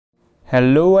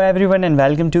Hello everyone and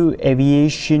welcome to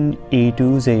Aviation A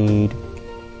to Z.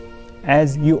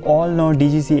 As you all know,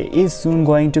 Dgca is soon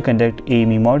going to conduct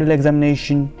AME module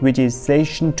examination, which is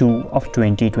session 2 of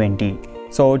 2020.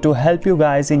 So to help you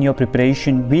guys in your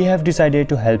preparation, we have decided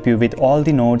to help you with all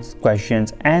the notes,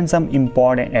 questions and some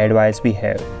important advice we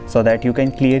have so that you can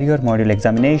clear your module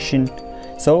examination.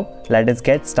 So let us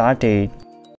get started.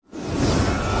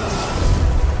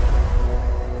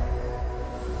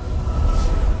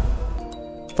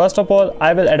 First of all,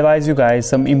 I will advise you guys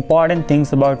some important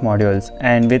things about modules,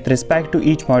 and with respect to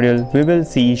each module, we will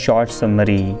see short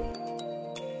summary.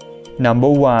 Number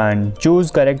 1. Choose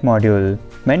correct module.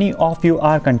 Many of you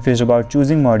are confused about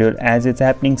choosing module as it's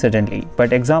happening suddenly,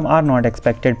 but exams are not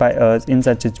expected by us in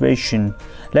such situation.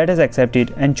 Let us accept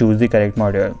it and choose the correct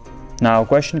module. Now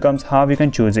question comes how you can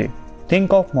choose it.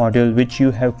 Think of module which you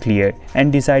have cleared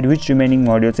and decide which remaining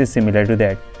modules is similar to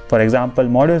that. For example,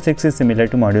 module 6 is similar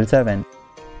to module 7.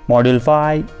 Module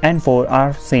 5 and 4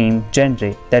 are same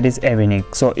genre, that is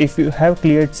avionics. So if you have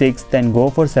cleared 6, then go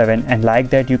for 7, and like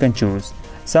that you can choose.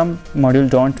 Some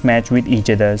modules don't match with each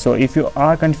other, so if you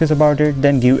are confused about it,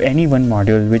 then give any one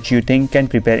module which you think can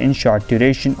prepare in short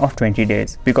duration of 20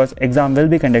 days, because exam will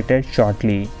be conducted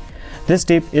shortly. This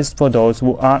tip is for those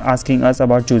who are asking us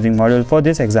about choosing module for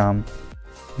this exam.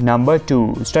 Number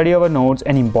 2. Study our notes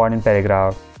and important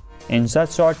paragraph. In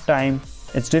such short time,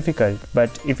 it's difficult, but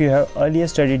if you have earlier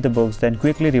studied the books, then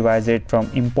quickly revise it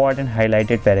from important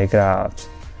highlighted paragraphs.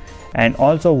 And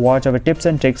also watch our tips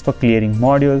and tricks for clearing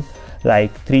module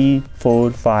like 3,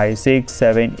 4, 5, 6,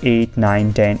 7, 8,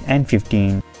 9, 10 and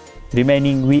 15.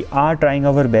 Remaining, we are trying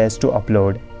our best to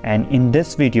upload, and in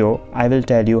this video I will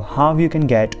tell you how you can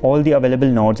get all the available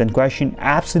notes and questions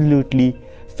absolutely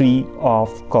free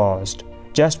of cost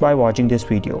just by watching this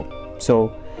video.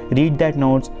 So read that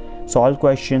notes, solve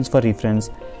questions for reference,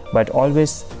 but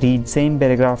always read same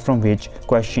paragraph from which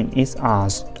question is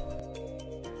asked.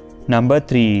 Number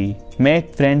 3.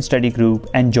 Make friend study group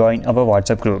and join our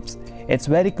WhatsApp groups. It's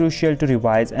very crucial to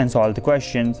revise and solve the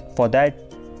questions. For that,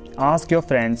 ask your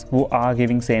friends who are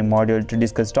giving same module to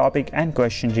discuss topic and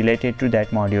question related to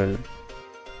that module.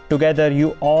 Together,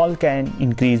 you all can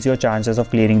increase your chances of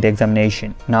clearing the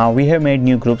examination. Now we have made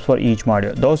new groups for each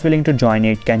module. Those willing to join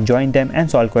it can join them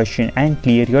and solve questions and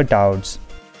clear your doubts.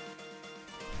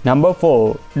 Number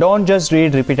 4. Don't just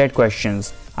read repeated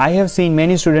questions. I have seen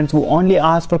many students who only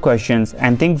ask for questions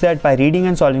and think that by reading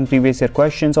and solving previous year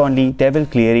questions only, they will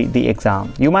clear the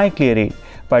exam. You might clear it,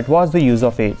 but what's the use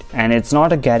of it? And it's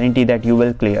not a guarantee that you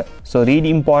will clear. So read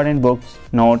important books,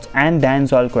 notes and then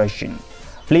solve questions.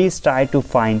 Please try to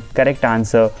find correct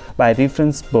answer by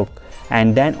reference book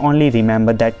and then only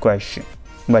remember that question.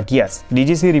 But yes,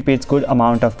 Dgca repeats good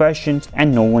amount of questions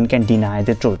and no one can deny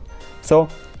the truth. So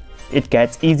it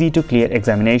gets easy to clear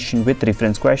examination with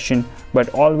reference question, but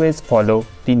always follow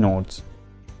the notes.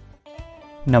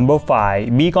 Number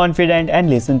 5. Be confident and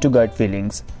listen to gut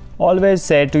feelings. Always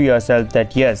say to yourself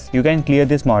that yes, you can clear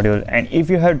this module, and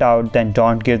if you have doubt, then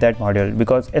don't give that module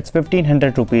because it's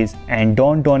 1500 rupees and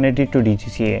don't donate it to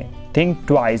Dgca. Think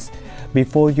twice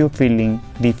before you filling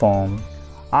the form.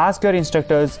 Ask your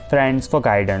instructors, friends for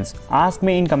guidance. Ask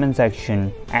me in comment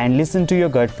section and listen to your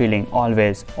gut feeling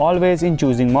always in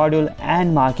choosing module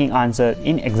and marking answer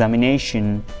in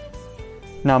examination.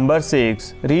 Number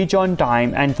 6. Reach on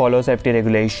time and follow safety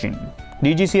regulation.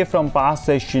 Dgca from past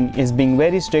session is being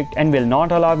very strict and will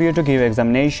not allow you to give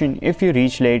examination if you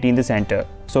reach late in the center.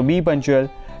 So be punctual,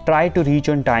 try to reach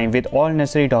on time with all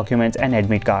necessary documents and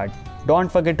admit card.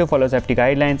 Don't forget to follow safety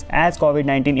guidelines as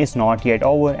COVID-19 is not yet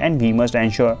over and we must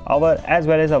ensure our as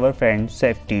well as our friends'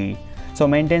 safety. So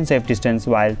maintain safe distance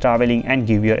while traveling and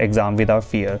give your exam without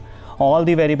fear. All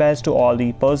the very best to all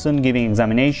the person giving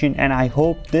examination, and I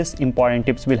hope this important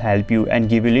tips will help you and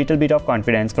give you a little bit of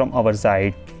confidence from our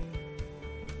side.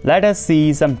 Let us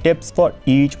see some tips for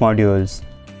each modules.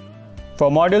 For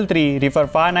module 3, refer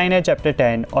Untitled Chapter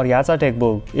 10 or WATSAPP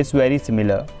textbook. It's very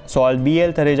similar. Solve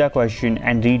Dgca question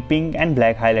and read pink and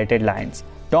black highlighted lines.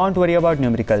 Don't worry about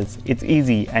numericals. It's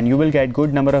easy and you will get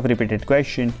good number of repeated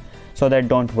questions, so that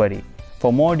don't worry.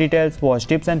 For more details, watch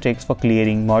tips and tricks for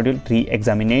clearing module 3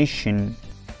 examination.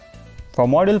 For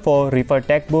module 4, refer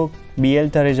textbook,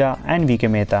 Dgca and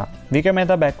Dgca.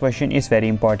 Dgca back question is very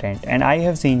important and I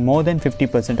have seen more than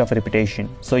 50% of repetition.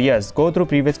 So yes, go through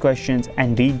previous questions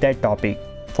and read that topic.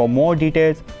 For more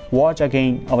details, watch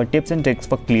again our tips and tricks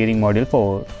for clearing module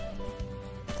 4.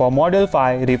 For module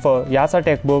 5, refer WATSAPP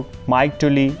textbook. Mike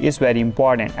Tully is very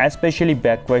important, especially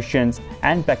back questions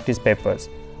and practice papers.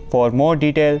 For more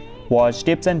detail, watch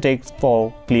tips and tricks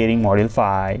for clearing module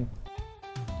 5.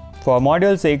 For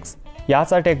module 6,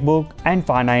 YASA textbook and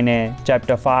Phonepe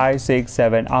chapter 5, 6,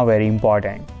 7 are very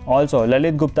important. Also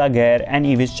Lalit Gupta Gear and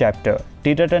EVIS chapter,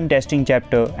 T-Turton testing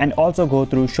chapter, and also go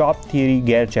through shop theory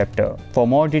gear chapter. For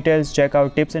more details, check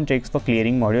out tips and tricks for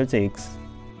clearing module 6.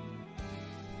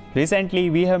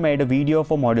 Recently we have made a video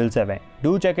for module 7.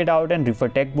 Do check it out and refer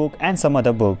textbook and some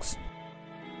other books.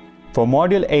 For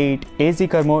module 8, AC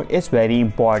curve mode is very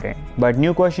important, but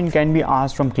new question can be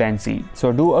asked from Clancy,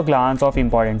 so do a glance of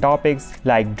important topics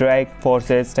like drag,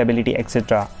 forces, stability,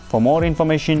 etc. For more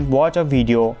information, watch a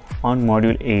video on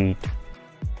module 8.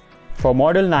 For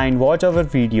module 9, watch our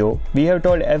video. We have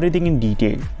told everything in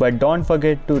detail, but don't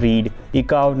forget to read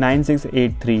ICAO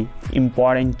 9683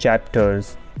 important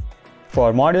chapters.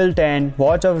 For module 10,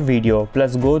 watch our video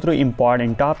plus go through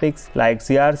important topics like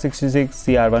CR66,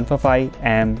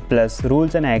 CR145M plus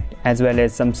rules and act, as well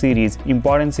as some series,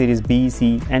 important series B,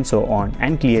 C and so on,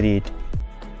 and clear it.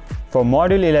 For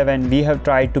module 11, we have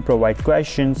tried to provide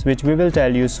questions which we will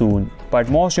tell you soon, but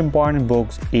most important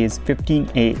books is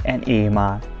 15A and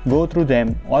AMR. Go through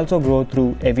them, also go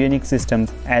through avionics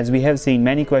systems as we have seen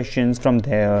many questions from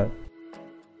there.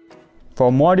 For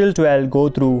module 12, go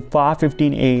through FAR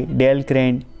 15A, Dell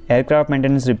Crane, aircraft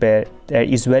maintenance repair, that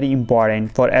is very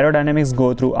important. For aerodynamics,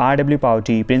 go through R.W.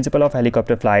 Pauty, principle of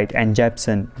helicopter flight, and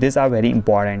Jepson. These are very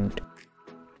important.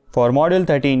 For module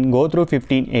 13, go through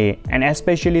 15A and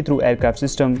especially through aircraft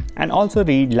system, and also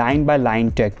read line by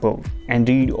line textbook and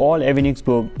read all avionics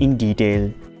book in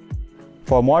detail.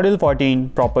 For module 14,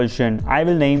 propulsion, I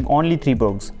will name only 3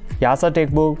 books. YASA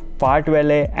textbook, FAR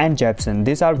 12A and Jepson.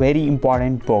 These are very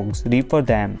important books, read for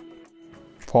them.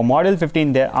 For module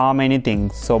 15 there are many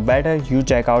things, so better you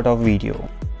check out our video.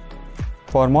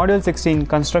 For module 16,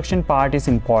 construction part is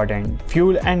important.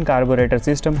 Fuel and carburetor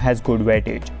system has good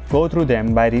weightage. Go through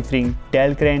them by referring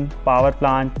Dell Crane, Power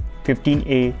Plant,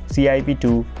 15A,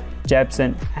 CIP2,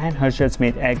 Jepson and Herschel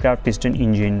Smith aircraft piston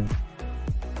engine.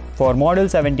 For module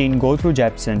 17, go through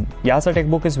Jepson. YASA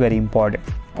textbook is very important.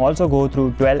 Also go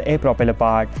through 12A propeller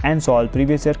part and solve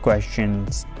previous year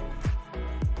questions.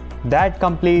 That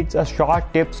completes a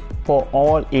short tips for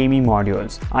all AME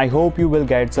modules. I hope you will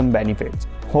get some benefits.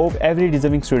 Hope every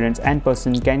deserving students and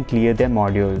person can clear their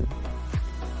module.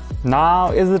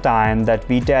 Now is the time that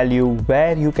we tell you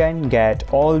where you can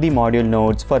get all the module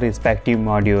notes for respective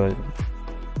module.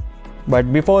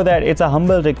 But before that, it's a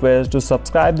humble request to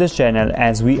subscribe this channel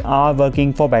as we are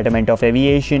working for betterment of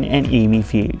aviation and AME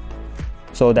field,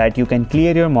 so that you can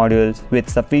clear your modules with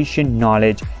sufficient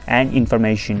knowledge and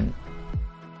information.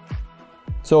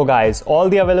 So guys, all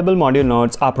the available module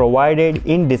notes are provided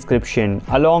in description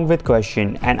along with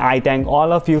question, and I thank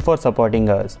all of you for supporting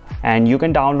us, and you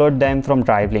can download them from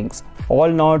Drive links. All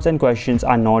notes and questions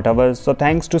are not ours, so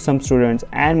thanks to some students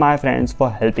and my friends for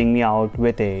helping me out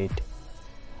with it.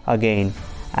 Again,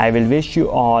 I will wish you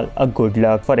all a good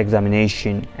luck for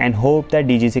examination and hope that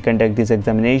Dgca conduct this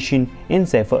examination in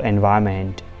safer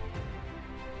environment.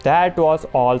 That was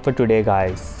all for today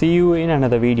guys. See you in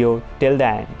another video. Till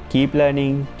then, keep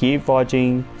learning, keep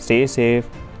watching, stay safe.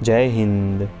 Jai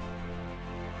Hind.